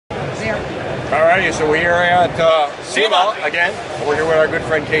Alrighty, so we're here at SEMA again. We're here with our good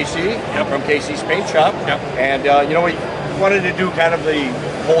friend Casey from Casey's Paint Shop. And you know, we wanted to do kind of the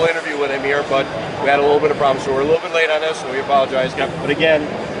whole interview with him here, but we had a little bit of problems, so we're a little bit late on this, so we apologize. But again,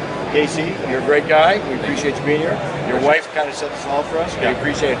 Casey, you're a great guy. We appreciate you being here. Your wife kind of set this all for us. We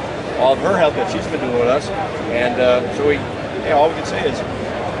appreciate all of her help that she's been doing with us. And so all we can say is,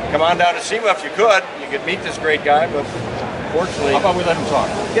 come on down to SEMA if you could. You could meet this great guy, but unfortunately... How about we let him talk?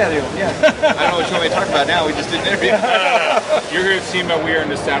 Yeah. I don't know what you want me to talk about now. We just did an interview. You're here at SEMA. We are in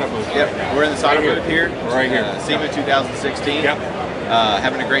the SATA booth. Yep, we're in the SATA booth here. Right here. SEMA 2016. Yep.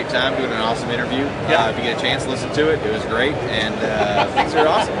 Having a great time, doing an awesome interview. If you get a chance, listen to it. It was great, and things are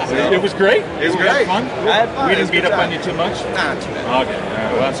awesome. So, it was great. It was great. Fun. I had fun. We didn't beat up on you too much. Not too bad. Okay.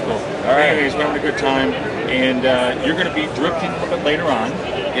 Well, that's cool. All right. Anyways, we're having a good time, and you're going to be drifting a little bit later on.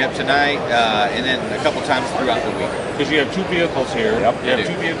 Yep, tonight, and then a couple times throughout the week. Because you have two vehicles here. You have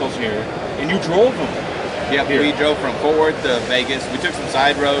two vehicles here, and you drove them. Yep, we drove from Fort Worth to Vegas. We took some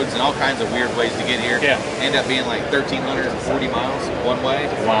side roads and all kinds of weird ways to get here. Ended up being like 1,340 miles one way.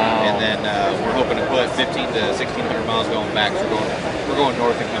 Wow. And then we're hoping to put 1,500 to 1,600 miles going back. So we're going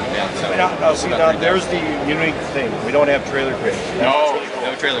north and coming down. So now there's the unique thing. We don't have trailer quits. No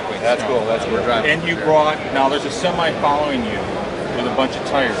trailer quits. That's cool. That's what we're driving. And you brought, now there's a semi following you with a bunch of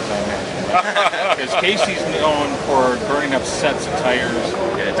tires, I imagine. Because Casey's known for burning up sets of tires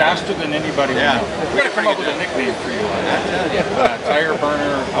faster than anybody we know. We're going to come up with a nickname for you. Tire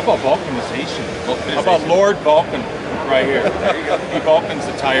burner. How about vulcanization? How about Lord Vulcan right here? There you go. He vulcans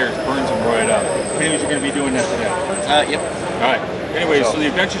the tires, burns them right up. Anyways, you're going to be doing that today. Yep. All right. Anyways, so the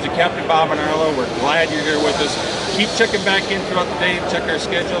adventures of Captn Bob and Arlo, we're glad you're here with us. Keep checking back in throughout the day, check our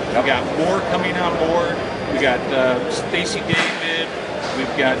schedule. We got more coming on board. We got Stacy David,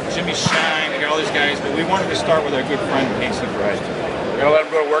 we've got Jimmy Shine, we got all these guys, but we wanted to start with our good friend Casey first. We're going to let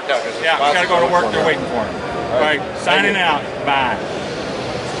him go to work now. Yeah, we got to go to work, they're waiting for him. All right, signing out. Bye.